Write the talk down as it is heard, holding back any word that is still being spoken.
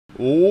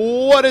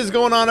What is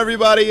going on,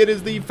 everybody? It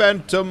is the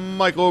Phantom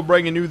Michael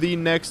bringing you the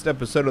next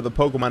episode of the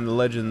Pokemon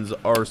Legends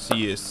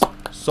Arceus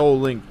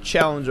Soullink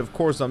Challenge. Of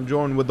course, I'm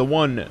joined with the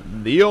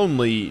one, the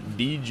only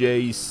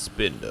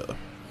DJSpinda.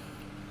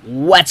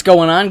 What's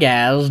going on,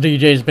 guys?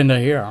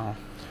 DJSpinda here.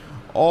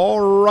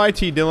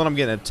 Alrighty, Dylan, I'm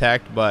getting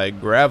attacked by a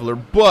Graveler,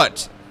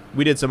 but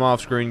we did some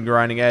off-screen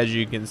grinding, as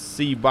you can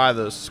see by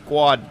the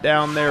squad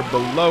down there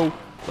below.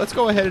 Let's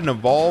go ahead and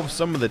evolve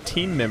some of the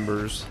team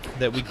members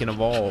that we can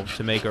evolve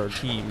to make our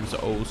teams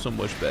so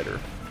much better.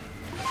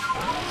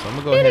 So I'm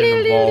gonna go ahead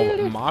and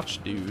evolve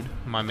Mach Dude,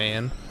 my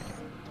man.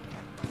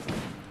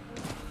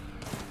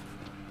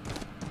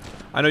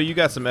 I know you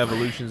got some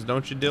evolutions,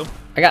 don't you, Dill?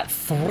 I got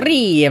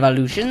 3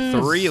 evolutions.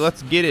 3?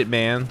 Let's get it,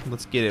 man.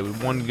 Let's get it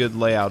with one good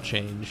layout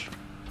change.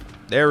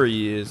 There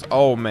he is.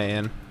 Oh,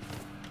 man.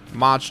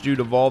 Mach Dude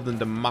evolved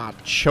into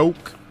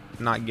Machoke.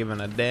 Not giving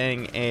a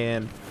dang.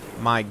 And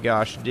my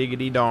gosh,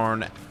 diggity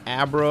darn,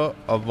 Abra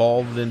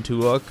evolved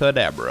into a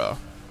Kadabra.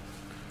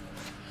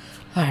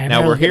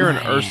 Now we're here in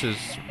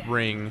Ursa's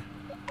ring.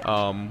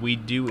 We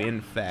do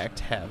in fact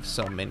have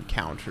some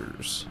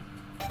encounters.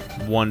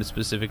 One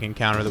specific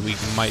encounter that we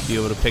might be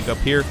able to pick up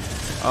here.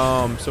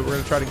 So we're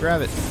gonna try to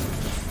grab it.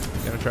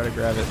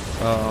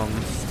 Our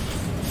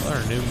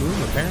new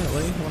move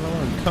apparently.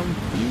 One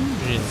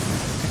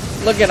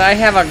confusion. Look at, I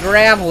have a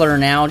Graveler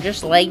now,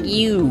 just like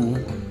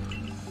you.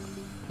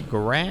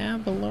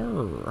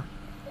 Graveler.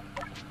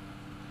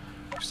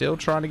 Still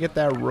trying to get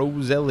that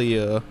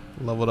Roselia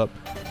leveled up.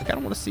 I kind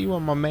of want to see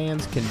what my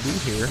mans can do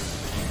here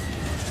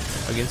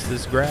against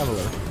this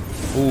Graveler.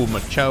 Ooh,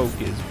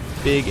 Machoke is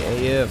big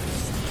AF.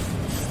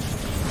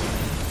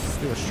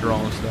 Do a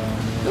strong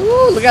style.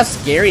 Ooh, look how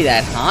scary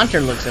that Haunter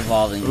looks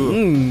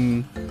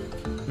evolving.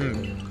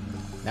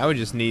 Now we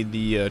just need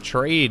the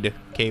trade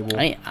cable.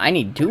 I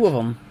need 2 of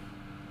them.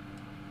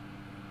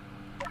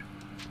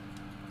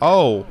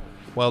 Oh,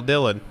 well,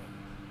 Dylan.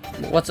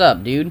 What's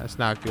up, dude? That's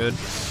not good.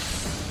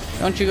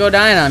 Don't you go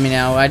dying on me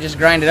now. I just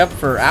grinded up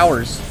for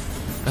hours.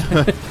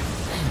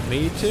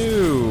 Me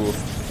too.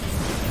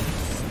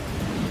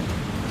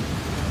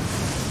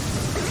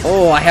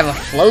 Oh, I have a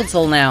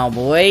Floatzel now,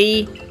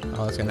 boy.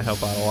 Oh, that's gonna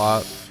help out a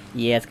lot.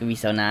 Yeah, it's gonna be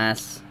so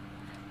nice.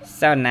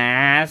 So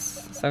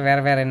nice. So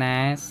very, very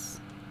nice.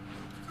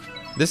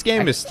 This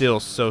game is still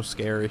so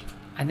scary.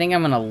 I think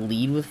I'm gonna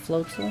lead with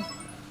Floatzel.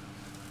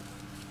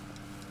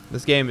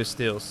 This game is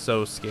still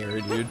so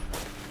scary, dude.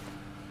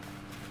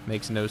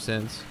 Makes no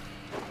sense.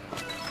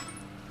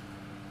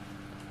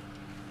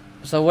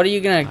 So what are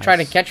you gonna try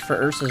to catch for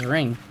Ursa's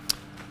ring?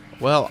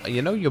 Well,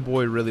 you know your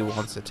boy really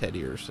wants a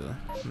Teddy Ursa.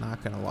 I'm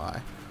not gonna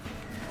lie.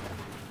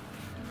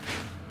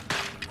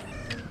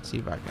 Let's see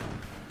if I can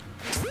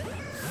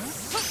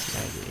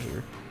get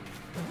here.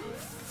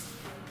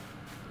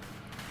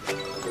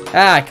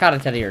 Ah, I caught a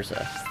Teddy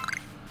Ursa.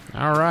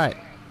 Alright.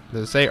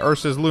 Does it say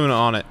Ursa's Luna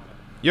on it?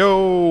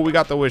 Yo, we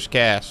got the Wish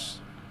Cash.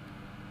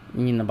 You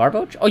mean the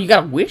Barboach? Oh, you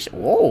got a Wish?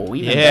 Whoa,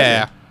 even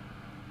yeah. better.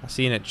 I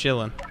seen it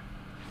chilling.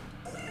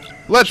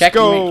 Let's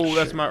go!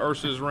 That's my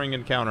Ursa's ring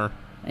encounter.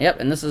 Yep,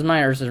 and this is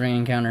my Ursa's ring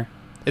encounter.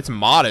 It's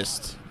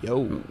modest.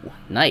 Yo.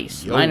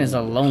 Nice. Yo. Mine is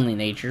a lonely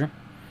nature,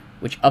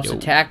 which ups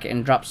attack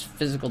and drops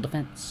physical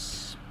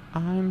defense.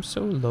 I'm so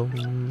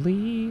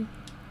lonely.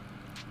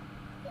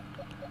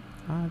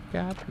 I've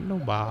got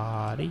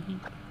nobody.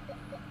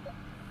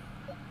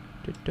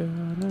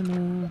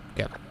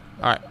 Okay.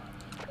 Alright.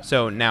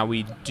 So now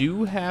we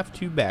do have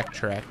to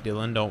backtrack,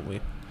 Dylan, don't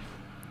we?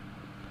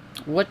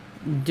 What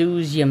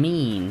do's you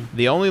mean?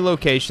 The only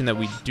location that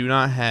we do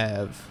not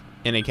have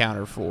an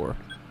encounter for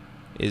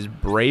is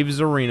Braves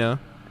Arena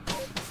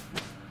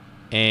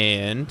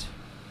and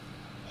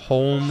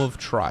Home of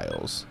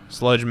Trials.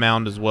 Sludge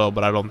Mound as well,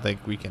 but I don't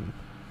think we can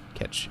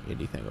catch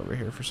anything over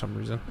here for some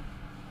reason.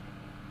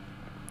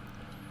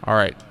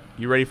 Alright.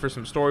 You ready for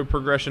some story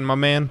progression, my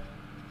man?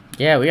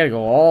 Yeah, we gotta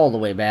go all the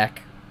way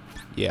back.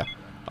 Yeah.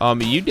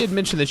 You did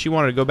mention that you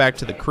wanted to go back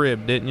to the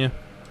crib, didn't you?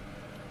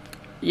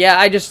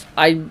 Yeah,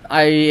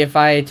 if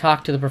I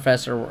talk to the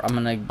professor, I'm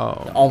gonna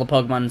all the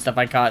Pokemon and stuff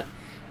I caught.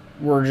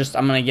 I'm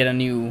gonna get a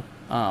new.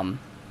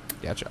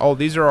 Gotcha. Oh,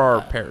 these are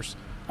our pairs.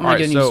 I'm gonna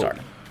get a new start.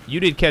 You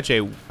did catch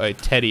a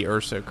Teddy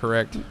Ursa,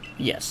 correct?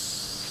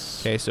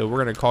 Yes. Okay, so we're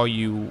gonna call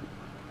you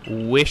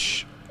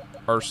Wish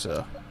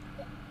Ursa.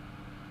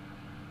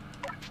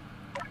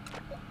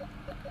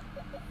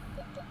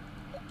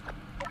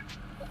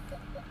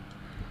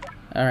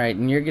 Alright,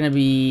 and you're gonna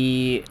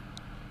be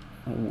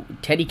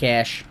Teddy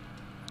Cash.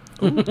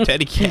 Ooh,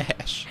 Teddy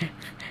Cash.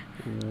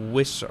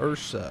 Wish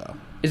Ursa.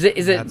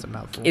 That's a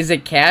mouthful. Is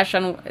it Cash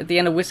at the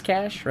end of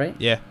Whiscash, right?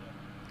 Yeah.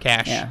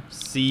 Cash. Yeah.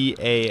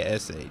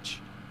 C-A-S-H.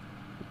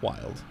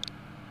 Wild.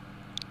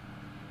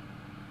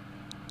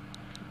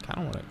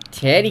 Kinda wanna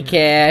Teddy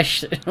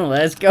Cash.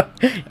 Let's go.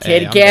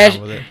 Teddy I'm Cash.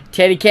 down with it.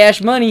 Teddy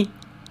Cash money.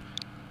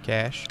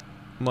 Cash.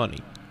 Money.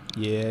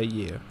 Yeah,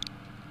 yeah.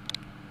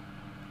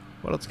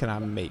 What else can I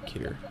make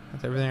here?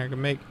 That's everything I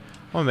can make.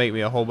 I'm gonna make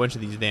me a whole bunch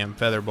of these damn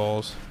feather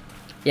balls.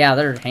 Yeah,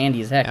 they're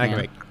handy as heck, And I man.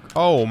 can make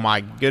Oh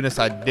my goodness,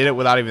 I did it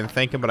without even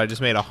thinking, but I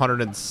just made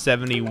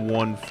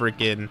 171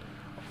 freaking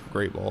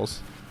great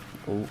balls.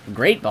 Oh,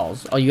 great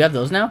balls. Oh, you have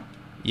those now?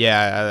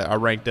 Yeah, I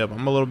ranked up.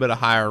 I'm a little bit of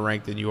higher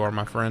rank than you are,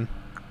 my friend.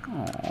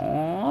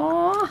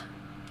 Aww.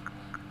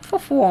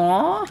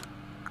 Aww.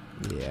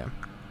 Yeah.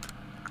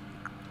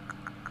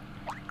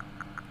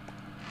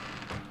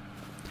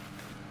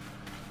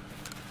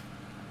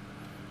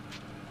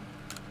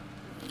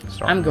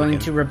 I'm going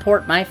to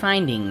report my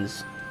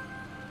findings.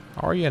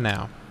 Are you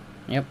now?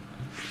 Yep.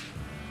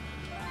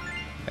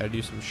 Gotta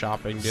do some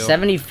shopping, deal.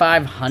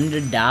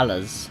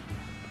 $7,500.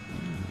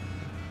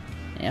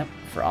 Yep,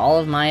 for all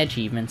of my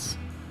achievements.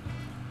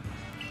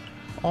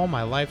 All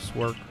my life's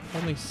work.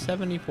 Only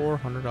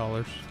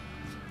 $7,400.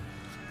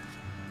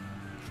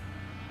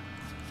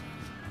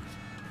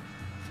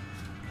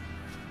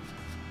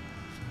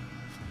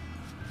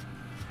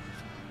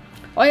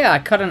 Oh yeah, I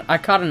caught an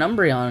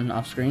Umbreon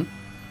off screen.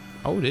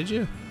 Oh, did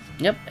you?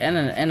 Yep,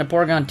 and a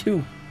Porygon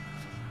 2.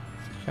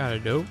 Kinda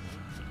dope.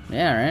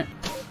 Yeah, right.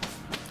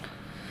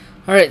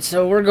 Alright,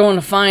 so we're going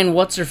to find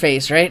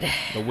what's-her-face, right?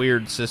 The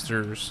weird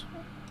sisters.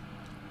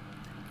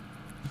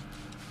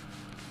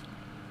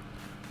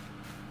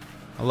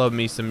 I love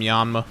me some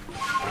Yanma.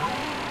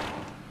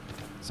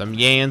 Some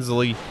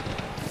Yansley.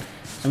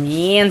 Some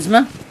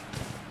Yansma.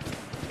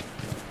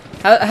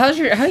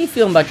 How you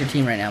feeling about your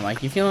team right now,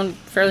 Mike? You feeling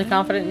fairly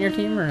confident in your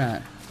team or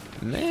not?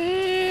 Nah,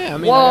 I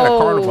mean, whoa, I got a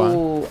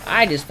Carnivine.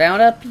 I just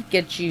found a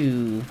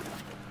Pikachu.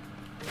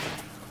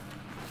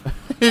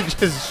 It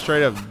just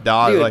straight up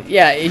dodged. Dude, like,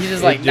 yeah, he's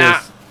just like,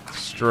 nah.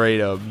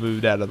 Straight up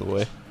moved out of the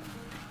way.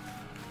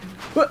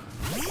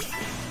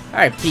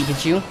 Alright,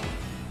 Pikachu.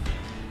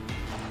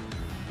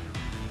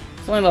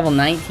 It's only level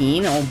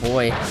 19. Oh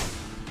boy.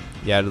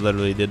 Yeah, I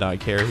literally did not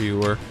care who you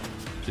were.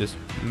 Just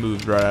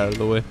moved right out of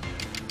the way.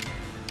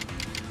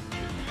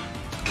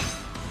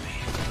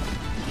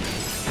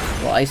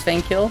 Will Ice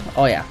Fang kill?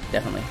 Oh yeah,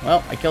 definitely.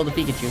 Well, I killed the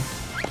Pikachu.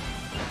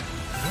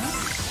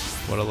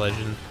 What a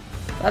legend.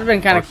 That'd have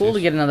been kind of cool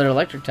to get another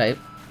electric type.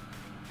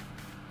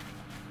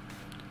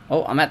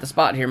 Oh, I'm at the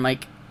spot here,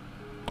 Mike.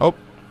 Oh,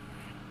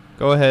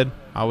 go ahead.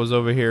 I was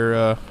over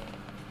here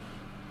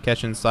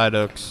catching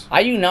Psyducks.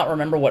 I do not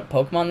remember what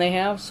Pokemon they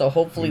have, so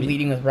hopefully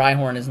leading with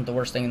Rhyhorn isn't the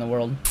worst thing in the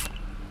world.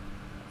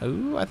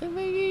 Ooh, I think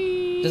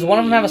they... Does one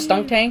of them have a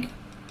Stunk Tank?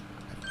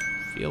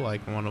 I feel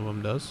like one of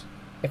them does.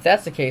 If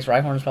that's the case,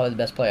 Rhyhorn's probably the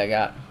best play I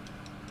got.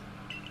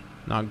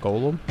 Not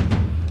Golem?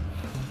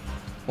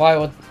 Why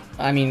would...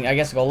 I mean, I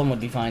guess Golem would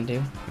be fine,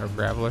 too. Or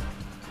Graveler?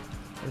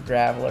 Or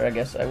Graveler, I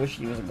guess. I wish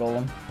he was a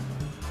Golem.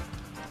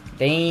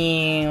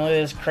 Dang, look at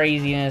this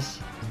craziness.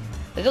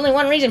 There's only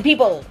one reason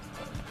people...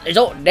 There's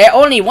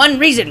only one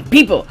reason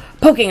people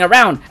poking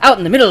around out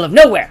in the middle of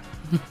nowhere.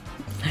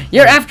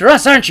 You're after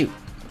us, aren't you?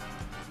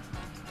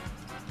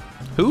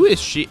 Who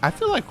is she? I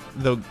feel like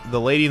the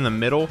lady in the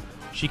middle,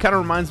 she kind of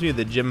reminds me of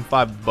the Gym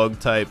 5 bug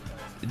type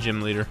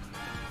gym leader.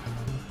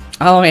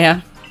 Oh, yeah.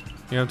 You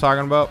know what I'm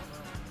talking about?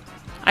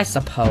 I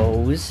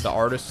suppose. The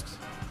artist.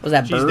 Was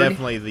that Bird? She's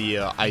definitely the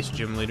ice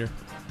gym leader.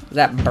 Was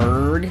that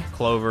Bird?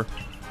 Clover.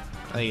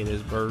 I think it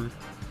is Bird.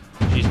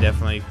 She's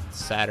definitely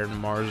Saturn,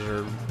 Mars,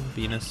 or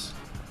Venus.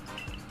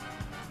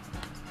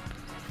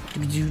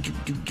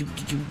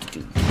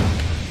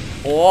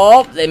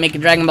 Oh, they make a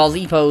Dragon Ball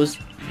Z pose.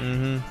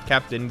 Mm-hmm.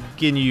 Captain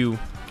Ginyu.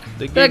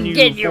 The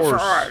Ginyu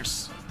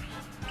Force.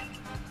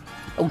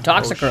 Oh,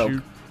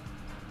 Toxicroak.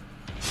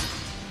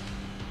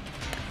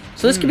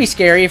 So this could be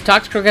scary. If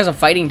Toxicroak has a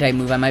fighting type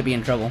move, I might be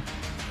in trouble.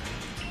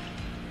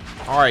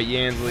 Alright,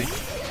 Yansley.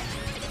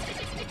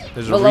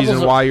 There's a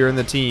reason why you're in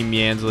the team,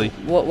 Yansley.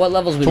 What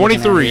levels we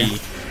 23.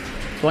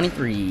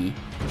 23.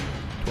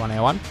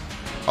 21.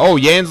 Oh,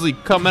 Yansley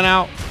coming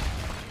out.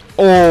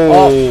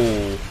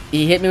 Oh.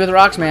 He hit me with a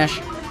Rock Smash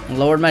and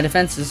lowered my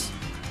defenses.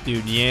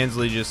 Dude,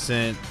 Yansley just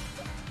sent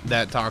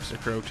that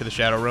Toxicroak to the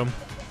Shadow Realm.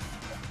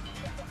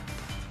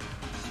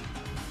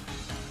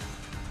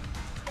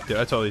 Dude,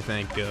 I totally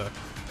think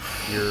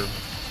your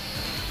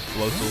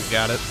Floatzel's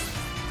got it.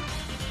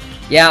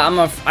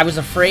 Yeah, I was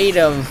afraid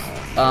of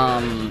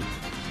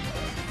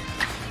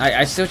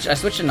I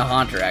switched into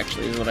Haunter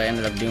actually is what I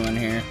ended up doing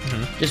here.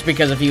 Mm-hmm. Just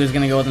because if he was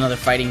gonna go with another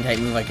fighting type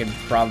move, I could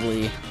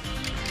probably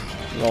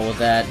roll with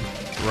that.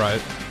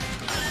 Right.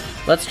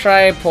 Let's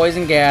try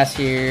Poison Gas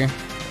here.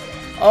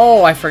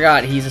 Oh, I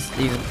forgot he's a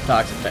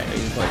toxic type.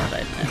 He's a poison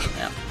type.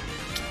 Yeah.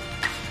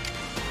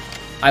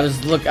 I was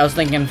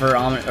thinking for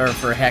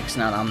for Hex,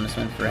 not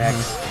Omniscient, for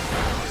Hex.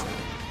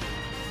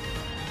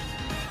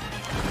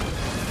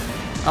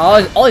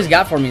 All he's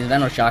got for me is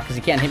Venoshock because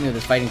he can't hit me with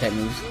his fighting type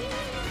moves.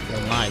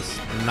 Nice.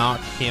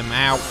 Knock him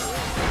out.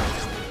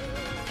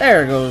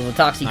 There goes the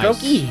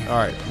Toxicroaky. Nice.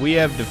 Alright, we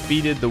have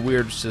defeated the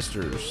Weird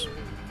Sisters.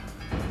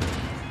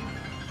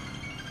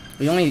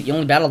 You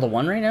only battled the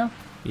one right now?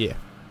 Yeah.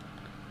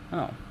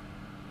 Oh.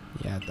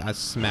 Yeah, I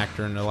smacked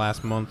her in the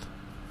last month.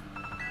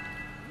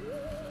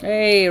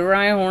 Hey,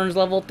 Rhyhorn's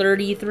level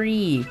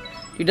 33.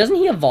 Dude, doesn't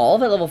he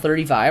evolve at level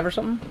 35 or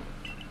something?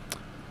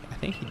 I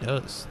think he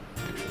does.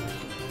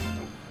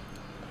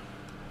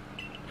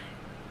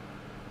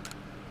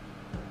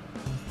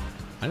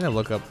 I need to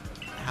look up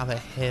how the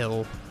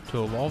hell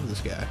to evolve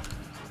this guy.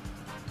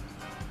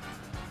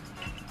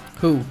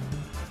 Who?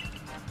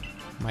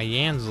 My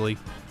Yansley.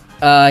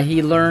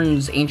 He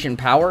learns ancient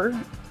power.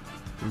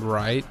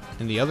 Right.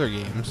 In the other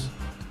games.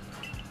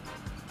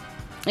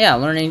 Yeah,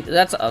 learning.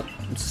 That's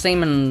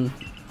same in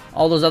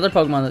all those other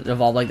Pokemon that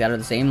evolve like that are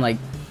the same. Like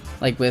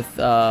with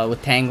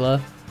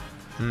Tangela.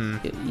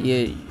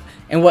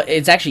 And what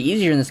it's actually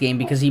easier in this game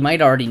because he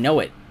might already know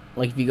it.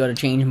 Like if you go to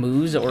change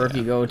moves or if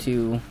you go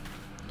to.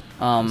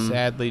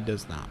 Sadly,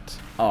 does not.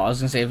 Oh, I was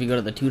gonna say if you go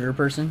to the tutor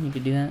person, you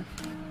could do that.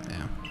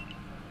 Yeah.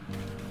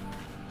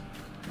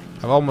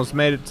 I've almost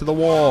made it to the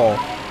wall.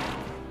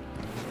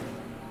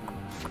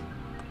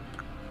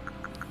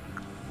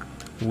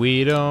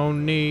 We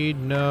don't need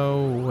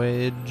no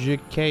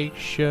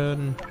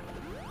education.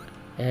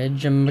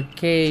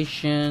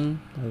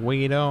 Education.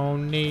 We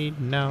don't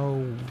need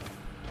no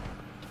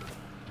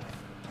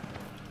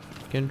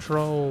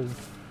control.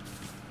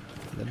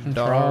 The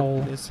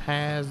darkness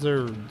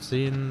hazards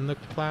in the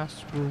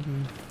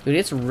classroom. Dude,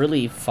 it's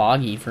really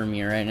foggy for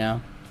me right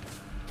now.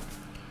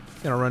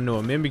 Gonna run into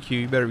a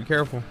Mimikyu, you better be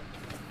careful.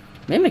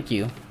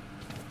 Mimikyu?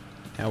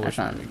 I wish That's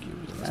not,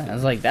 Mimikyu was in this I game.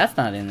 was like, that's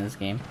not in this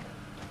game.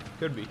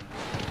 Could be.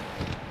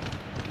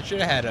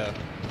 Should have had a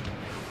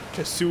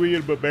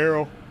Hisuian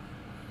Babero.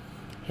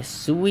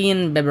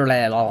 Hisuian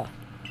Beberlal.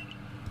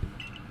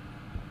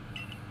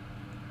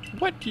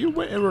 What? You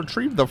went and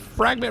retrieved the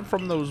fragment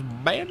from those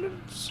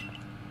bandits?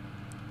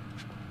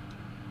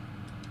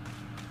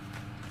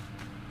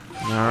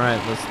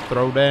 Alright, let's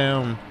throw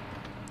down.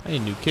 I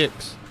need new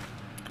kicks.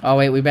 Oh,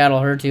 wait, we battle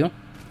her too?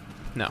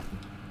 No.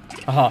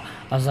 Oh,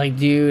 I was like,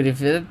 dude, if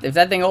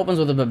that thing opens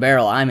with a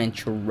Beberl, I'm in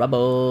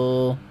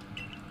trouble.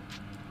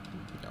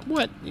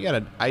 What? You got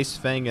an Ice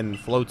Fang and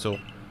Floatzel.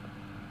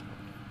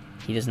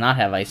 He does not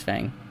have Ice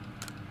Fang.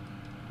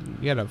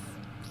 You got a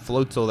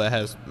Floatzel that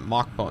has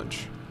Mach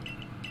Punch.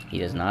 He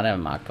does not have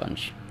Mach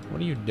Punch.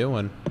 What are you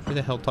doing? Who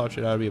the hell taught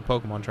you how to be a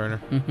Pokemon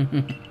trainer?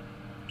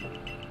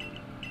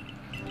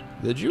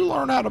 Did you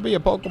learn how to be a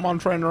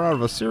Pokemon trainer out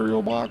of a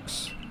cereal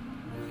box?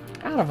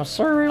 Out of a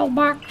cereal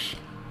box?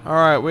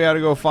 Alright, we gotta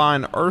go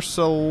find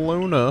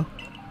Ursaluna.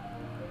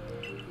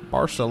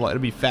 Barcelona.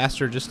 It'd be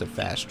faster just to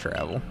fast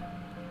travel.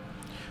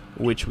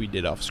 Which we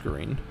did off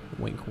screen.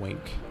 Wink, wink.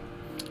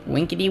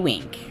 Winkety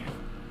wink.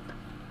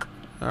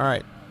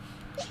 Alright.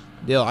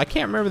 Dill, I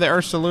can't remember the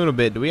Ursaluna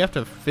bit. Do we have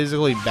to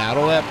physically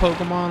battle that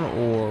Pokemon,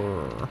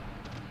 or...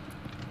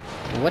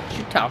 What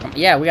you talking about?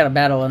 Yeah, we got a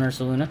battle in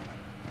Ursaluna.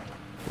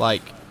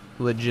 like,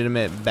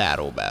 legitimate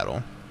battle?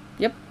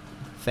 Yep.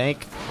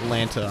 Thank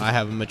Lanta, I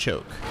have a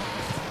Machoke.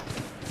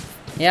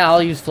 Yeah,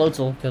 I'll use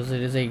Floatzel because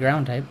it is a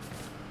ground type.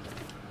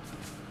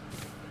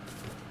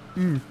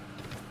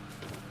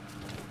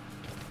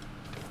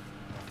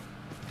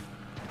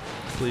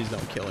 Please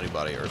don't kill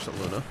anybody,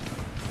 Ursaluna.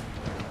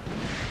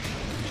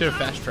 Should have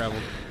fast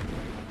traveled.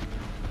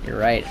 You're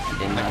right. I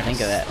did not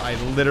think of that.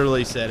 I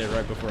literally said it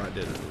right before I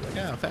did it. Like,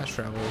 yeah, fast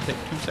travel will take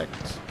 2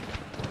 seconds.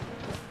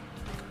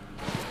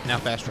 Now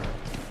fast travel.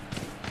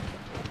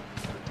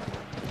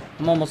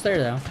 I'm almost there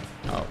though.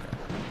 Oh, okay.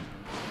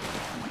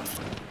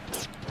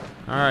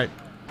 Alright.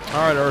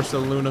 Alright,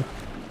 Ursaluna.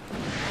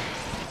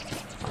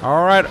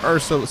 Alright,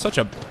 Ursa. Such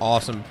an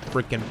awesome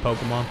freaking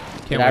Pokemon.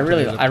 Dude, I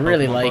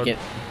really like it.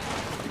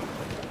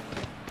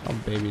 Oh,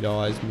 baby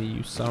doll eyes me,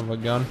 you son of a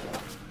gun.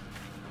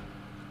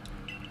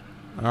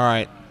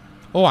 Alright.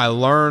 Oh, I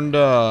learned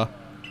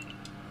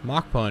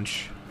Mach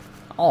Punch.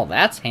 Oh,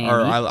 that's handy.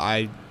 Or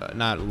I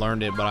not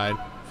learned it, but I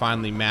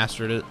finally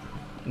mastered it.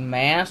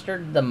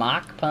 Mastered the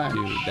Mach Punch.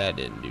 Dude, that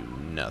didn't do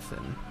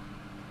nothing.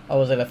 Oh,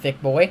 was it a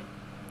thick boy?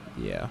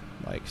 Yeah,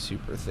 like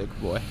super thick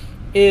boy.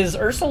 Is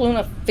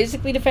Ursaluna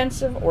physically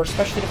defensive or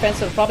specially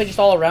defensive? Probably just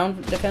all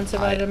around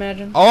defensive, I'd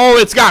imagine. Oh,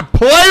 it's got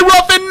Play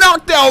Rough and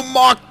knocked out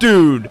Mach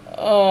Dude.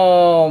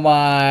 Oh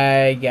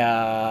my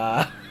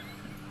god.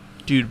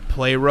 Dude,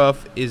 Play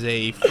Rough is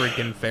a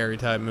freaking fairy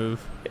type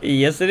move.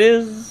 Yes, it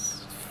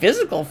is.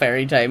 Physical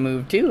fairy type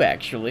move too,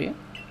 actually.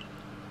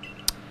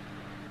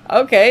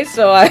 Okay,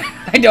 so I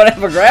don't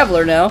have a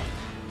Graveler now.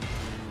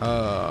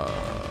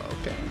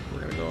 Okay.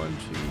 We're gonna go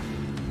into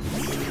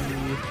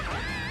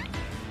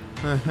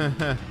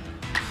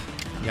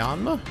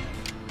Yanma?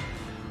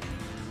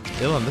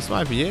 Dylan, this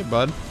might be it,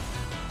 bud.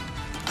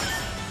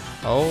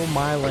 Oh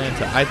my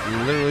Lanta. I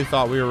literally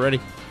thought we were ready.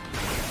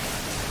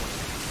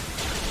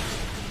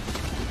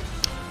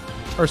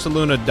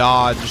 Ursaluna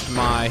dodged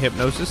my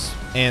Hypnosis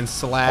and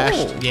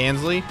slashed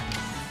Yansley,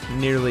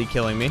 nearly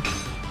killing me.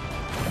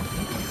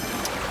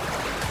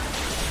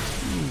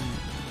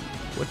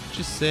 What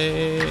you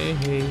say?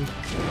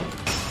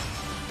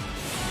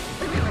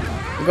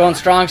 We're going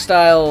strong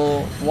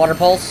style Water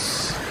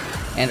Pulse,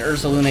 and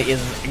Ursaluna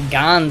is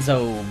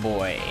Gonzo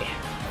boy.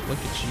 Look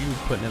at you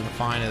putting in the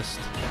finest.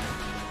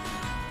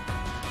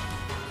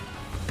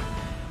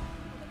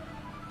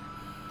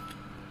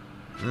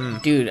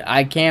 Dude,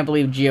 I can't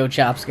believe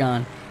Geochop's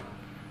gone.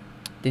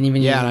 Didn't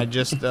even use Yeah, and him. I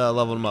just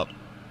leveled him up.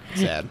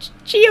 Sad.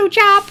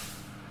 Geochop!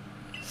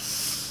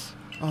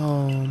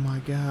 Oh my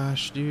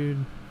gosh,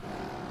 dude.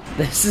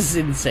 This is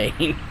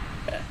insane.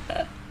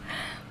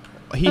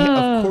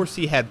 Of course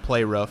he had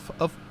play rough.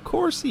 Of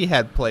course he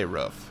had play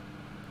rough.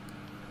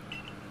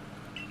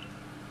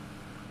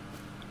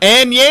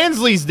 And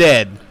Yansley's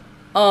dead.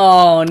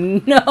 Oh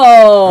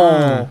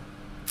no.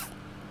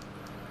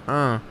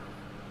 Oh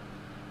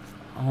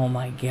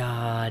my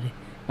god.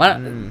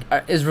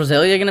 Is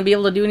Roselia gonna be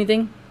able to do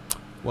anything?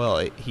 Well,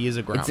 he is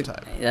a ground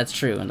type. That's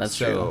true. That's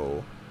true.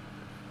 So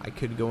I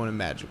could go into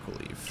Magical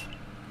Leaf,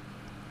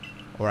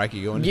 or I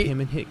could go into him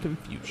and hit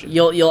Confusion.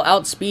 You'll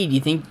outspeed. You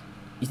think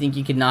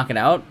you could knock it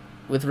out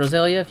with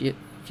Roselia if you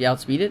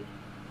outspeed it?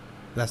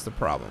 That's the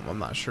problem. I'm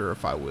not sure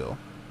if I will,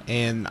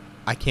 and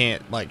I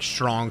can't like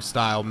strong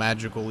style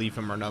Magical Leaf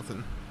him or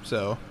nothing.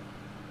 So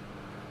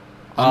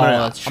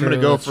I'm gonna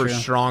go for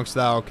strong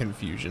style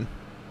Confusion.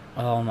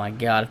 Oh my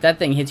god! If that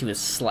thing hits you with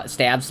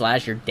stab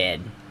slash, you're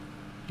dead.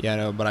 Yeah, I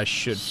know, but I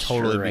should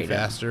totally be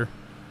faster.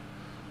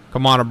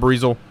 Come on,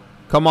 Abrizel.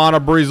 Come on,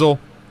 Abrizel.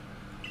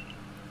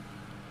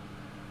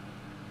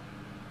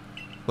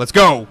 Let's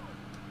go.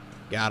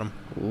 Got him.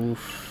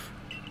 Oof.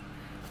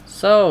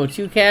 So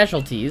 2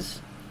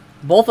 casualties.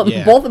 Both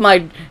of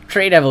my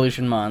trade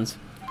evolution mons.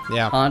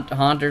 Yeah.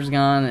 Haunter's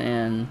gone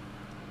and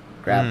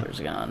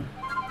Grappler's gone.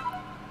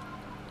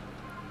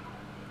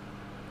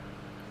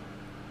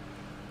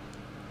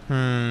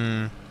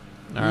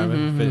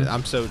 Alright,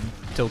 I'm so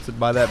tilted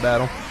by that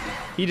battle.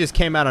 He just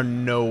came out of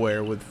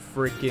nowhere with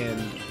freaking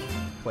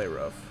play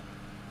rough.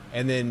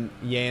 And then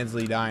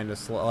Yansley dying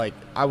to like,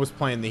 I was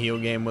playing the heal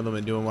game with him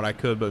and doing what I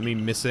could, but me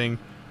missing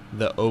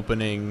the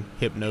opening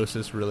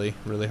hypnosis really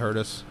hurt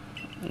us.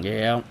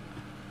 Yeah.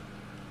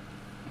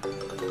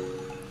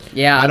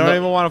 Yeah. I don't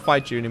even want to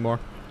fight you anymore.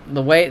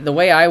 The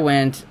way I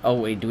went. Oh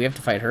wait, do we have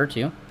to fight her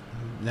too?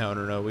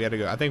 No. We got to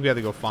go. I think we have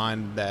to go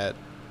find that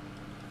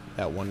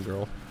one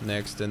girl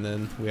next, and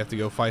then we have to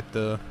go fight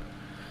the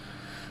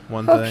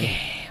one thing. Okay.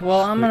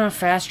 Well, I'm gonna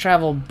fast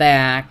travel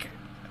back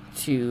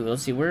to.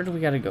 Let's see. Where do we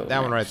gotta go?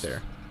 That one right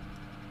there.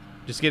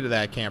 Just get to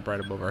that camp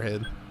right above our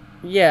head.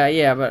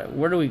 Yeah. But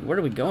where do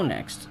we go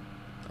next?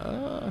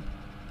 Oh,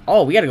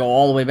 we gotta go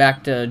all the way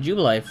back to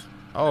Jubilife.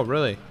 Oh,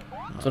 really?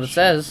 That's what it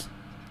says.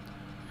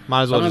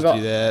 Might as well just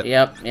do that.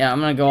 Yep. Yeah, I'm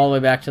gonna go all the way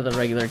back to the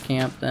regular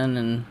camp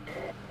then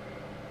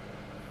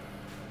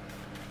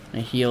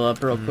and heal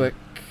up real quick.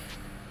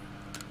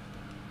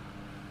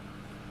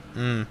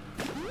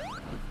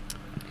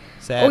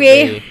 Sad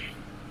day.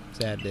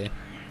 Sad day.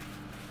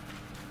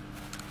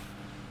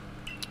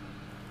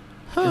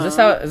 Is this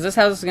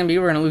how this is gonna be?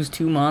 We're gonna lose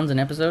 2 mons an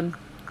episode?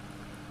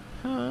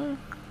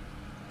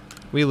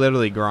 We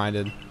literally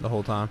grinded the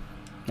whole time.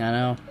 I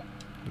know.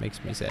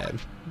 Makes me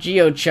sad.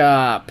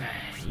 Geochop,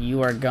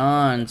 you are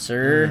gone,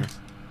 sir.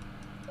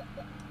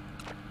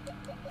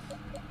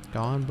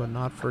 Gone but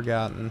not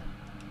forgotten.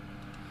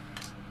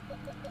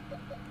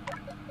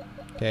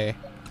 Okay.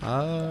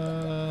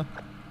 I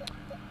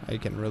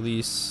can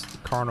release the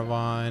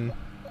Carnivine.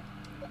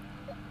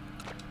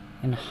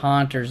 And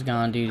Haunter's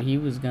gone, dude. He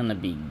was gonna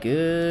be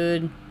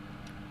good.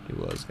 He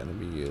was gonna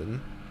be good.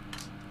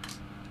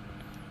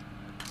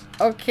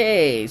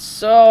 Okay,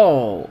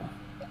 so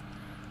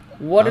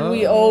what did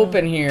we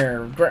open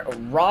here?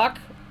 Rock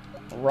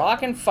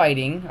and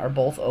Fighting are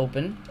both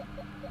open.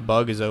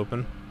 Bug is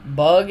open.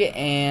 Bug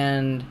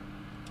and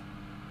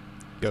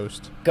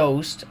Ghost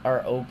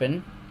are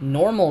open.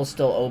 Normal is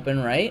still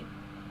open, right?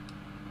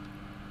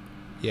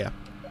 Yeah.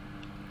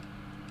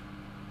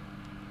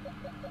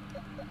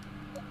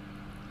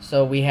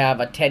 So we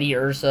have a Teddy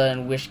Ursa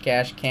and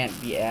Wishcash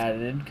can't be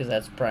added because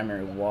that's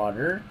primary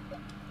water.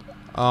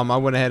 I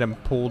went ahead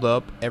and pulled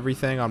up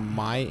everything on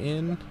my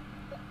end.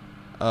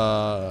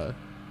 Do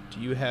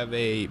you have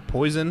a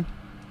poison?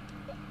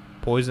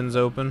 Poison's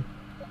open.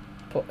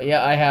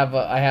 Yeah, I have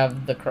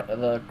the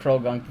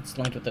Krogunk that's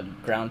linked with the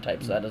ground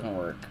type, so that doesn't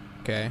work.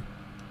 Okay.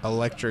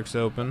 Electric's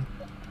open.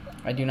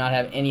 I do not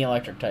have any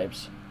electric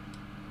types.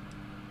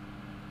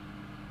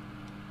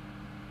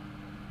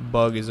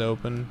 Bug is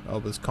open. Oh,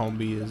 this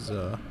Combi is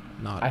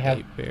not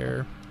a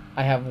pair.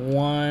 I have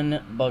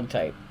 1 bug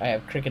type. I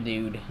have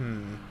Crickadude.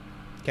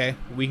 Okay,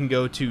 we can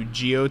go to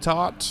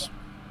Geotot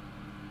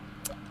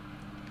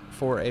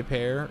for a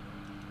pair.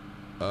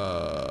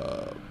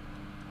 That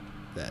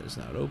is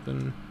not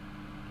open.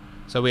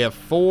 So we have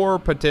 4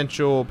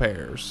 potential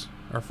pairs,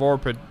 or 4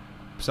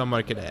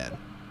 somebody could add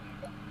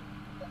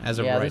as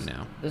of right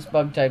now. This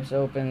bug type's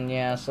open,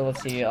 yeah. So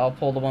let's see. I'll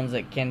pull the ones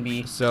that can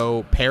be.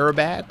 So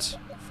Parabat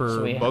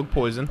for bug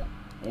poison.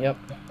 Yep.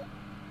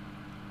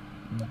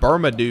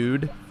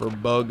 Burmadude for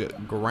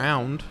bug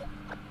ground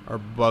or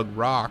bug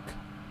rock.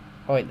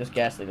 Oh wait, this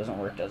Ghastly doesn't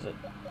work, does it?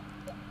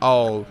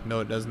 Oh no,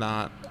 it does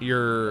not.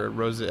 Your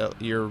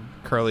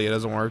Curly, it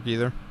doesn't work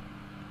either.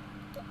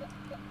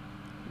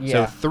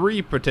 Yeah. So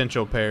 3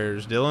 potential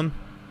pairs, Dylan.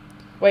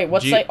 Wait,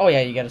 what's like? Oh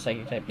yeah, you got a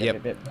psychic type.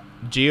 Yep.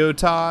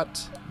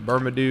 Geotot,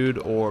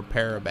 Burmadude, or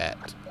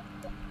Parabat.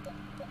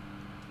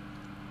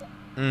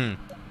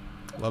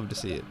 Love to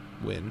see it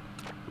win.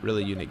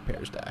 Really unique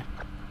pairs die.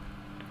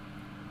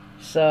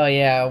 So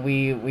yeah,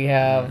 we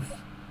have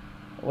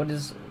what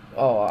is?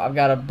 Oh, I've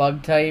got a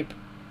bug type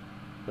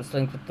It's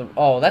linked with the...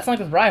 Oh, that's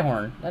linked with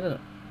Rhyhorn. That doesn't...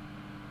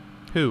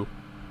 Who?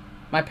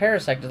 My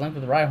Parasect is linked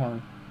with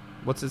Rhyhorn.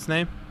 What's its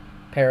name?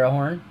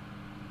 Parahorn.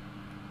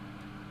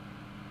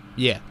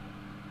 Yeah.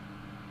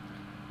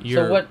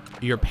 So what...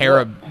 Your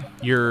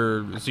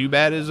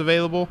Zubat is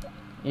available.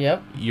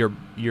 Yep. Your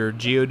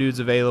Geodude's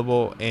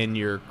available, and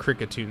your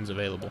Kricketune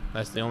available.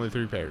 That's the only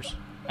 3 pairs.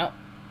 Oh.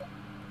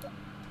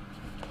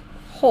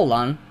 Hold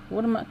on.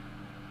 What am I...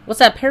 What's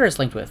that Paras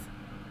linked with?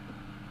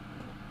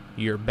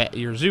 Your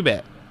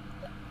Zubat.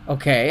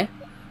 Okay.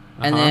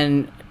 And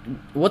then,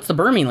 what's the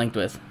Burmy linked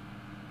with?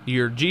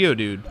 Your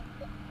Geodude.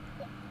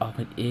 Oh,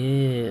 it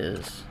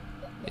is.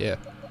 Yeah.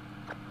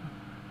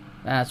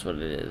 That's what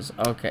it is.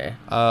 Okay.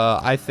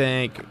 I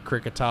think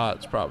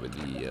Kricketot's probably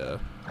the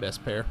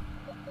best pair.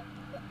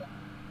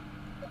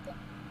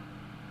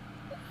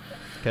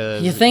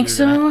 You think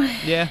so?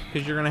 Yeah,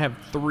 because you're gonna have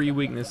 3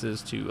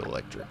 weaknesses to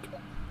electric.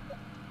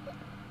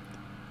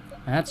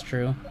 That's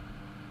true.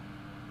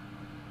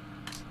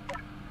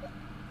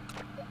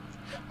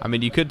 I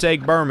mean, you could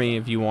take Burmy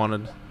if you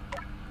wanted.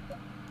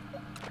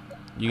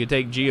 You could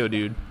take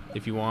Geodude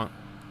if you want.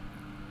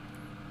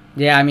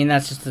 Yeah, I mean,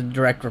 that's just a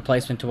direct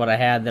replacement to what I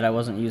had that I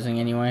wasn't using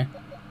anyway.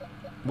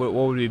 What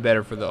would be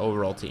better for the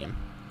overall team?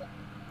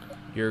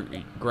 Your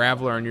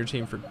Graveler on your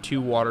team for 2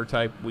 water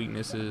type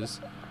weaknesses,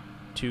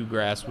 2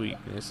 grass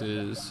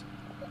weaknesses,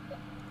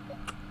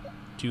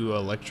 2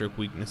 electric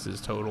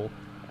weaknesses total.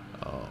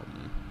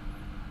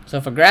 So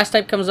if a grass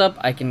type comes up,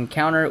 I can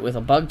counter it with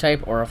a bug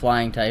type or a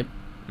flying type.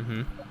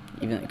 And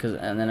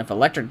then if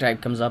electric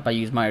type comes up, I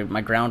use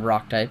my ground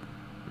rock type.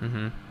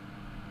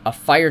 A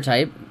fire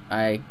type,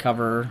 I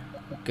cover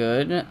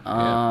good.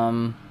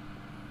 I'm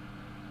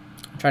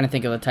trying to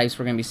think of the types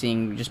we're gonna be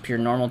seeing. Just pure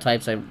normal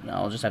types.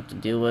 I'll just have to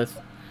deal with.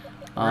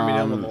 We're gonna be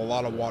dealing with a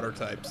lot of water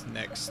types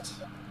next.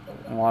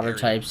 Water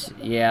types,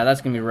 yeah,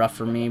 that's gonna be rough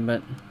for me.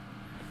 But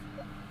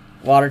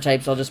water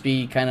types, I'll just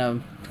be kind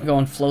of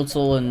going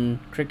Floatzel and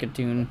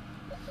Kricketune.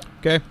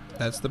 Okay,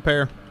 that's the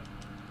pair.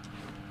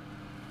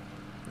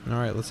 All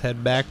right, let's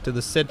head back to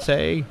the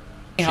city.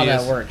 How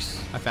that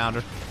works. I found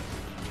her.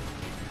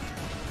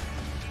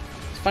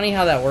 It's funny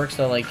how that works,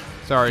 though. Like,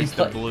 sorry, it's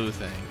the blue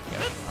thing. Yeah.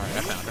 All right,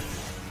 I found her.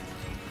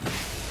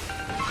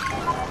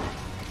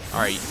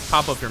 All right,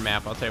 pop up your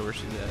map. I'll tell you where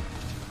she's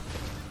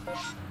at.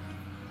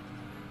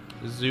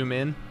 Zoom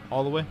in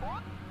all the way.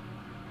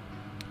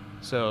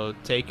 So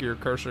take your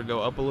cursor,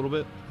 go up a little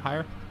bit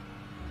higher.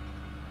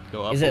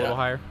 Go up a little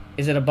higher.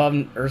 Is it above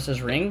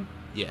Ursa's ring?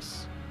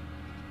 Yes.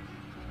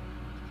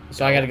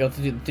 So I got to go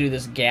through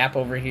this gap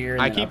over here.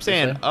 And I keep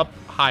saying up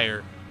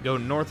higher. Go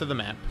north of the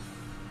map.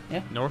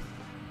 Yeah. North.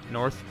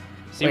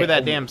 See where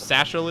that damn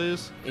satchel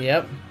is?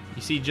 Yep.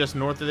 You see just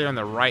north of there on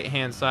the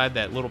right-hand side,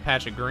 that little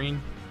patch of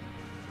green?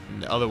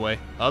 And the other way.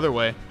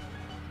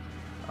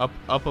 Up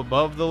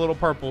above the little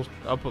purples.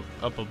 Up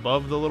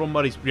above the little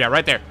muddies. Yeah,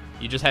 right there.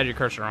 You just had your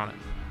cursor on it.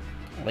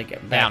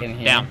 Like back in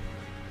here.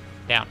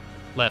 Down.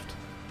 Left.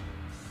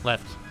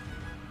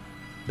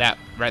 That,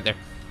 right there.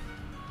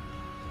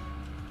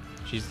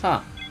 She's...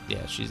 Huh.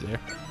 Yeah, she's there.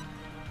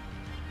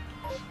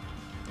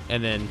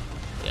 And then,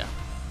 yeah.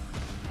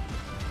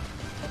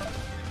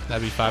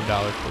 That'd be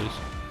 $5,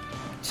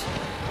 please.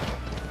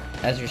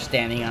 As you're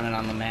standing on it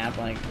on the map,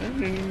 like...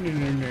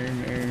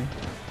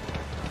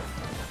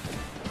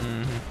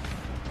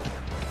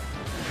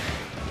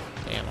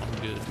 Damn, I'm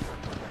good.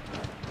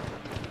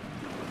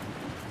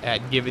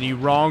 At giving you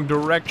wrong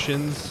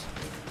directions.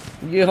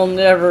 You'll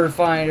never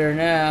find her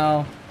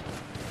now.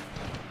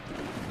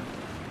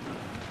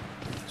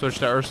 Switch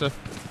to Ursa.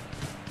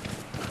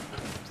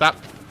 Stop.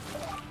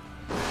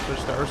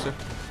 Switch to Ursa.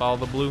 Follow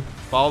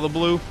the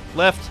blue.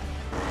 Left.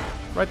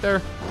 Right there.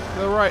 To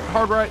the right.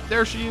 Hard right.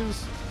 There she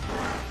is.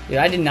 Dude,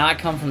 I did not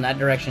come from that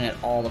direction at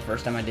all the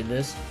first time I did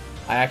this.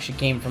 I actually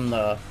came from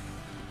the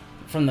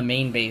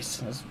main base.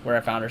 That's where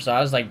I found her. So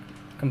I was like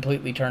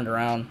completely turned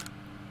around.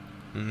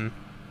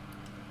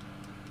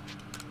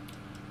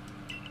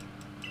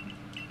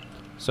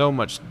 So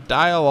much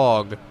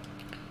dialogue.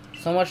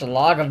 So much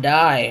log of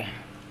die.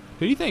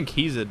 Who do you think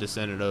he's a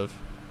descendant of?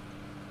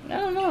 I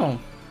don't know.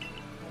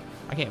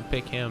 I can't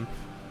pick him.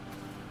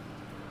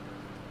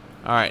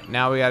 Alright,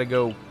 now we gotta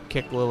go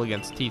kick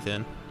Lilligant's teeth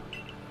in.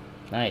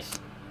 Nice.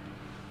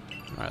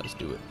 Alright, let's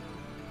do it.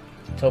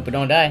 Let's hope we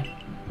don't die.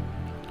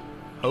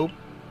 Hope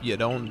you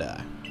don't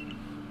die.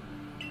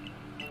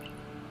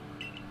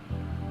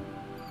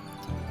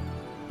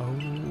 Oh,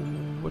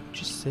 what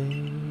you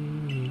say?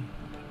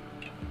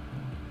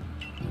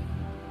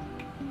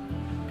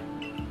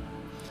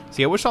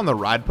 See, I wish on the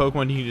ride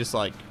Pokemon you could just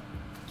like,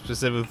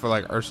 specifically for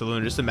like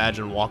Ursaluna, just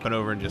imagine walking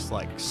over and just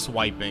like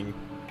swiping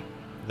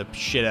the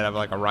shit out of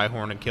like a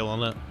Rhyhorn and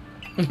killing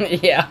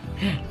it. Yeah.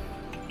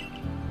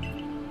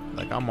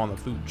 Like, I'm on the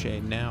food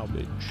chain now,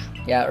 bitch.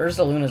 Yeah,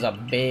 Ursaluna's a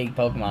big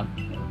Pokemon.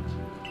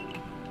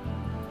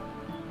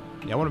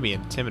 Yeah, I want to be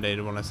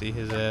intimidated when I see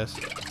his ass.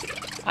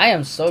 I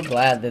am so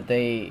glad that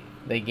they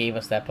gave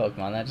us that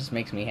Pokemon. That just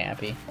makes me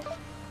happy.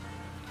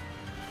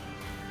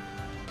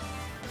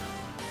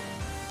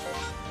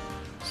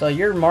 So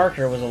your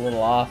marker was a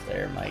little off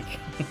there, Mike.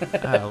 Just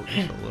a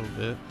little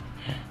bit.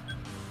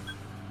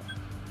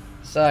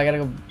 So I gotta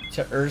go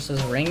to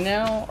Ursa's ring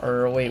now?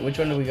 Or wait, which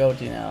one do we go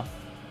to now?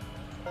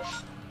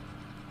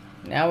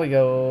 Now we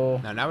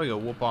go... Now we go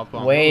whoop off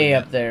on way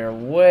up there,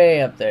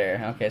 way up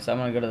there. Okay, so I'm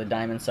gonna go to the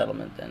Diamond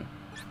Settlement then.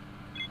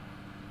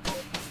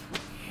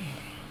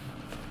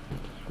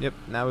 Yep,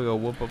 now we go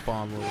whoop up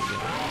on again.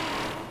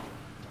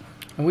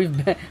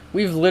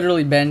 We've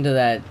literally been to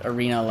that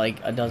arena like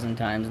a dozen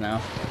times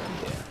now.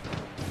 Yeah.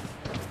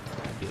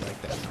 I'd be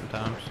like that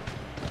sometimes.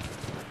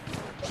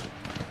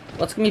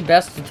 What's gonna be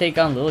best to take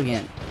on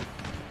Lilligant?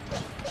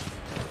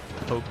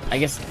 Poke. I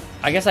guess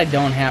I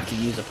don't have to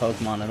use a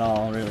Pokemon at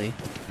all, really.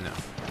 No.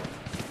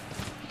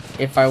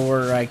 If I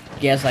were, I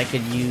guess I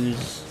could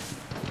use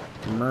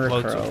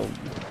Murkrow. Floatzel.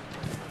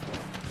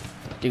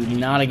 Dude,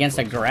 not against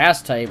a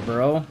grass type,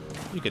 bro.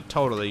 You could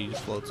totally use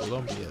Floatzel.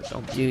 Don't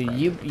be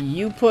Dude,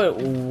 you put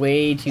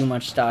way too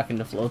much stock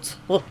into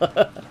Floatzel.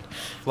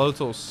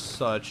 Floatzel's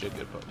such a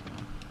good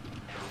Pokemon.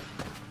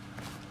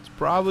 It's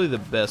probably the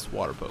best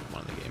water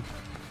Pokemon in the game.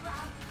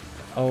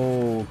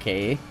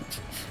 Okay.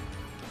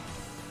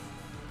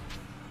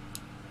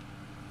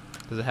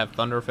 Does it have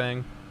Thunder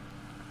Fang?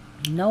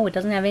 No, it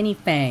doesn't have any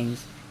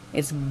fangs.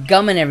 It's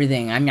gumming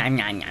everything.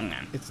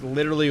 It's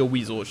literally a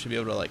weasel. It should be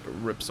able to like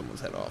rip someone's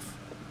head off.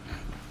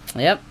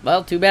 Yep.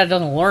 Well, too bad it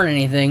doesn't learn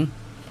anything.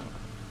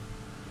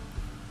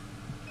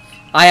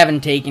 I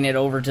haven't taken it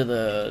over to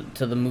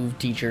the move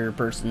teacher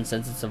person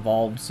since it's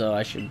evolved, so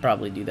I should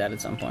probably do that at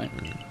some point.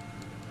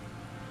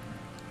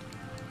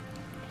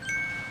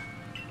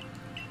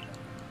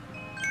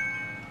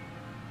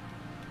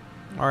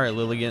 Alright,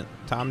 Lilligant.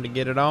 Time to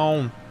get it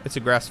on. It's a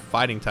grass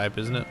fighting type,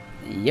 isn't it?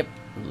 Yep.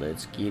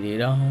 Let's get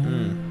it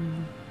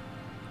on.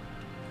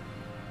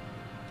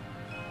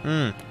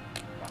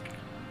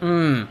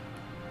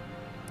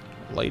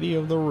 Lady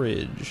of the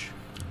Ridge.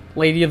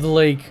 Lady of the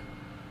Lake.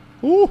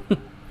 Ooh.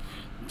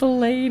 The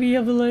Lady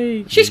of the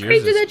Lake. She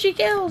screams and then she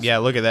kills. Yeah,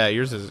 look at that.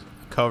 Yours is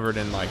covered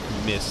in like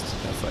mist.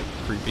 That's like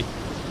creepy.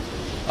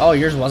 Oh,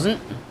 yours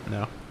wasn't?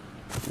 No.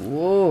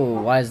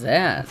 Whoa, why is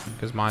that?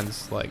 Because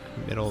mine's like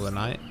middle of the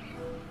night.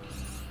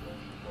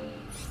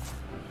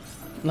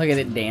 Look at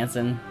it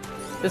dancing.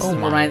 This Oh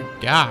my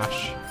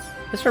gosh.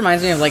 This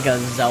reminds me of like a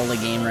Zelda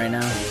game right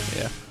now.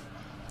 Yeah.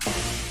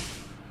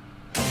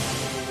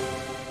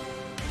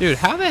 Dude,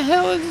 how the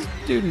hell is this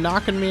dude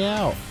knocking me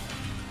out?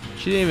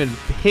 She didn't even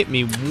hit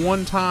me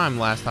one time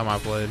last time I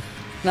played.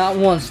 Not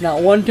once,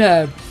 not one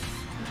time.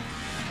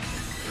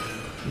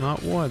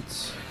 Not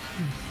once.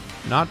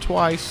 Not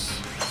twice.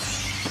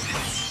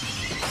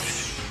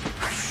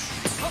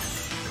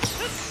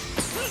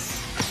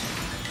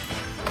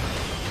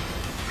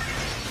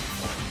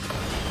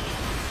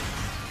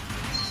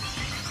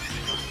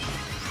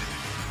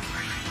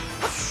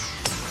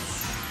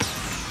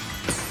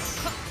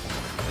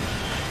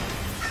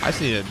 I just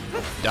need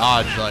to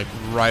dodge like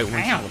right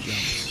when she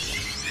jumps.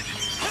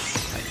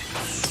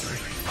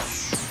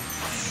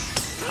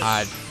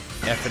 I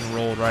effing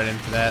rolled right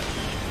into that.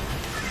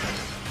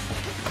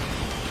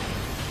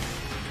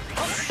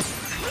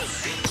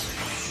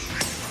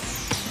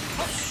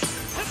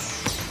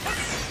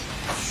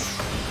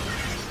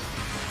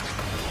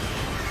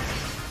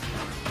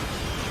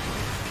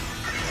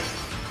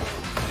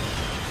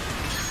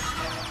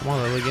 Come on,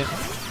 Lilligant.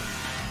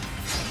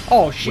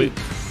 Oh shoot!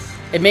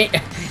 Wait.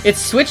 It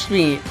switched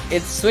me.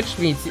 It switched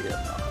me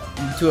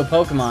to a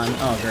Pokemon.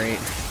 Oh great!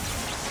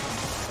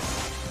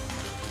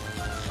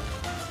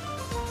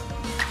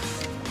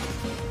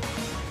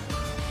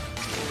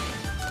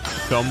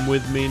 Come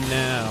with me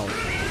now.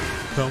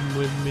 Come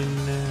with me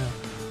now.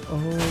 Oh,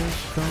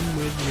 come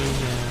with me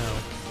now.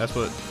 That's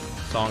what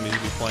song needs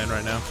to be playing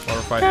right now while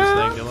we're fighting this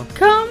thing, Dylan.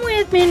 Come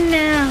with me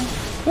now.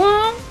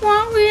 Walk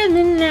with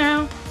me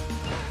now.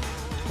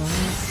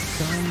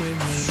 Come with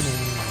me now.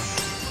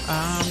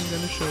 I'm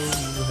gonna show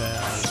you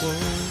how. Whoa,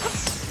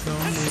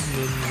 come with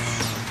me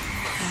now.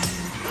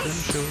 I'm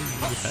gonna show you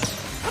how.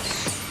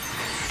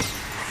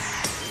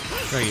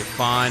 Gonna get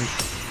fined.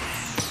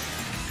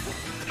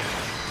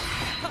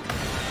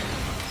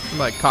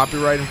 Like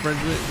copyright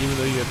infringement, even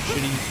though you have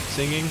shitty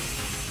singing.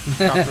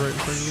 Copyright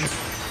infringement.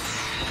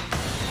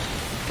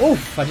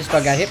 Oof! I just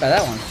about got hit by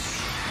that one.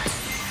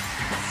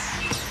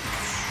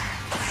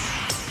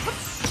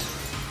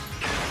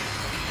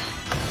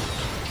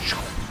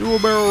 Do a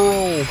barrel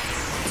roll.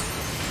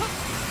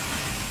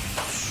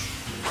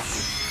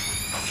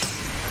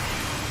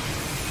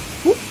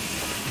 Whoop.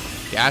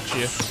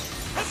 Gotcha.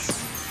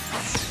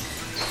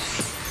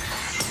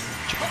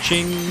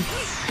 Ching.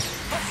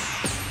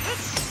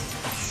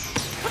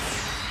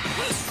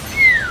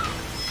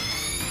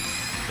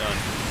 Done.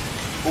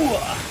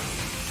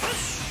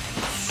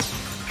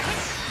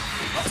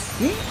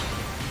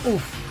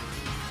 Oof.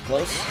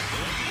 Close.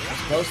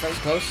 That's close. That was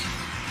close.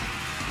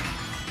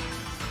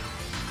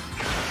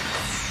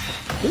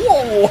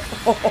 Whoa!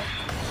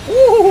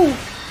 Woo!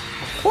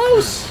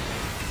 Close!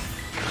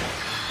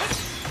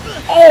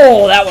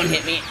 Oh, that one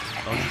hit me.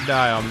 Don't you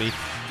die on me.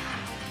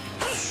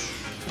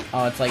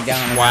 Oh, it's like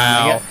down on the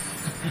Wow. ground.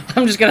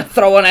 I'm just gonna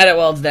throw one at it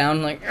while it's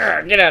down. Like,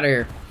 get out of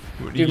here.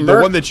 Dude, the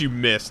one that you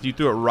missed, you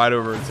threw it right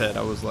over its head.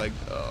 I was like,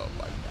 oh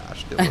my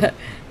gosh, Dylan.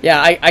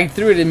 Yeah, I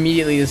threw it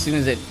immediately as soon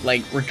as it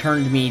like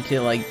returned me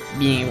to like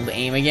being able to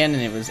aim again,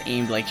 and it was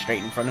aimed like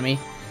straight in front of me.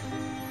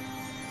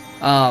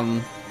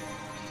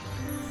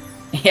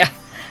 Yeah,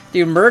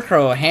 dude,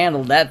 Murkrow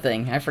handled that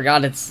thing. I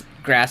forgot it's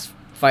grass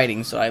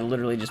fighting, so I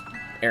literally just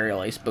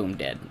aerial ace, boom,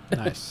 dead.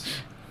 Nice.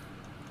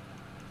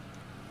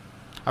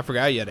 I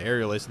forgot you had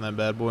aerial ace in that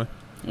bad boy.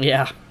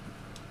 Yeah.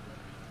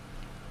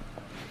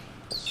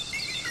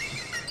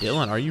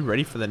 Dylan, are you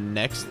ready for the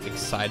next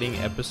exciting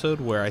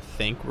episode where I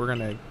think we're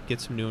gonna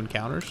get some new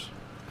encounters?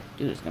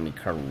 Dude, it's gonna be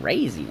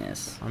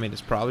craziness. I mean,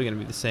 it's probably gonna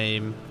be the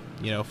same,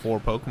 4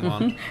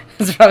 Pokemon.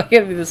 It's probably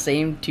gonna be the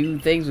same 2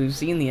 things we've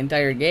seen the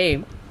entire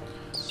game.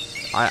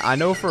 I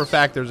know for a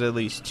fact there's at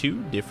least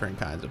 2 different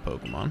kinds of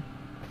Pokemon.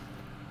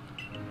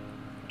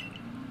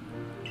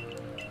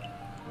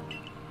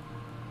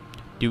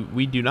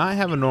 We do not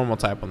have a normal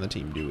type on the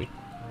team, do we?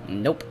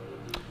 Nope.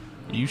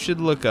 You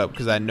should look up,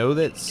 because I know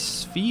that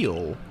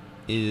Spheal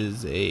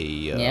is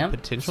a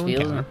potential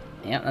encounter.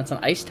 Yeah, that's an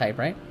ice type,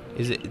 right?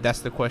 Is it?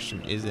 That's the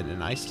question. Is it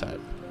an ice type?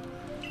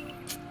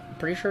 I'm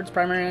pretty sure it's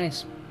primary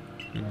ice.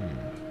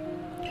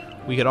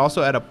 We could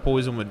also add a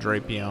poison with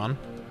Drapion.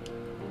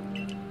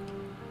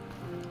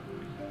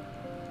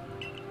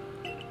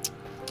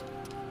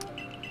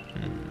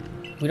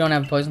 We don't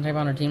have a poison type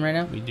on our team right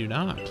now? We do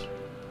not.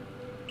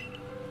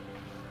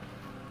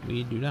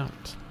 We do not.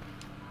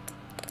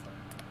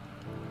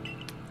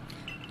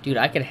 Dude,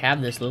 I could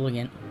have this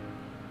Lilligant.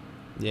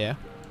 Yeah.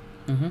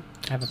 I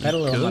have a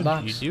Petalil in my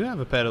box. You do have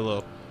a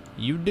Petalil.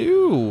 You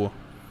do.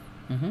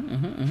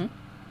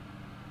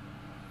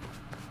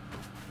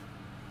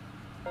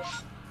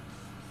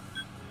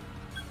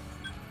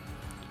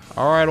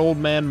 All right, old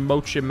man,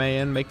 Mochi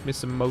man, make me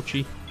some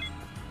mochi.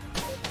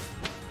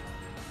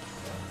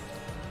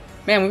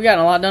 Man, we've gotten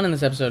a lot done in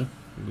this episode.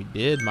 We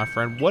did, my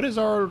friend. What is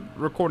our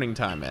recording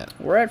time at?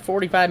 We're at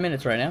 45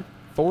 minutes right now.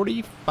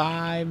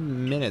 45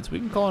 minutes. We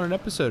can call it an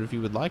episode if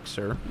you would like,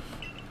 sir.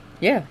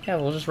 Yeah,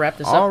 we'll just wrap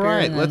this up. All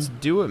right, let's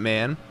do it,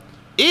 man.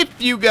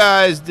 If you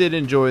guys did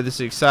enjoy this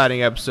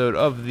exciting episode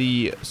of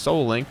the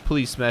Soullink,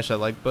 please smash that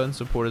like button.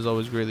 Support is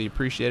always greatly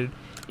appreciated.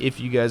 If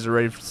you guys are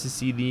ready to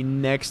see the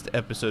next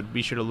episode,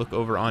 be sure to look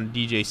over on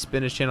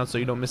DJSpinda's channel so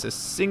you don't miss a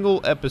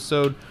single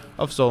episode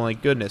of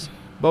Soullink goodness.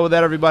 But with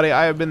that, everybody,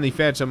 I have been the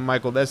Phantom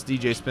Michael. That's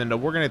DJSpinda.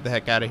 We're going to get the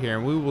heck out of here,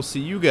 and we will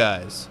see you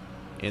guys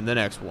in the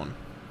next one.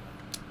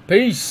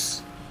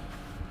 Peace.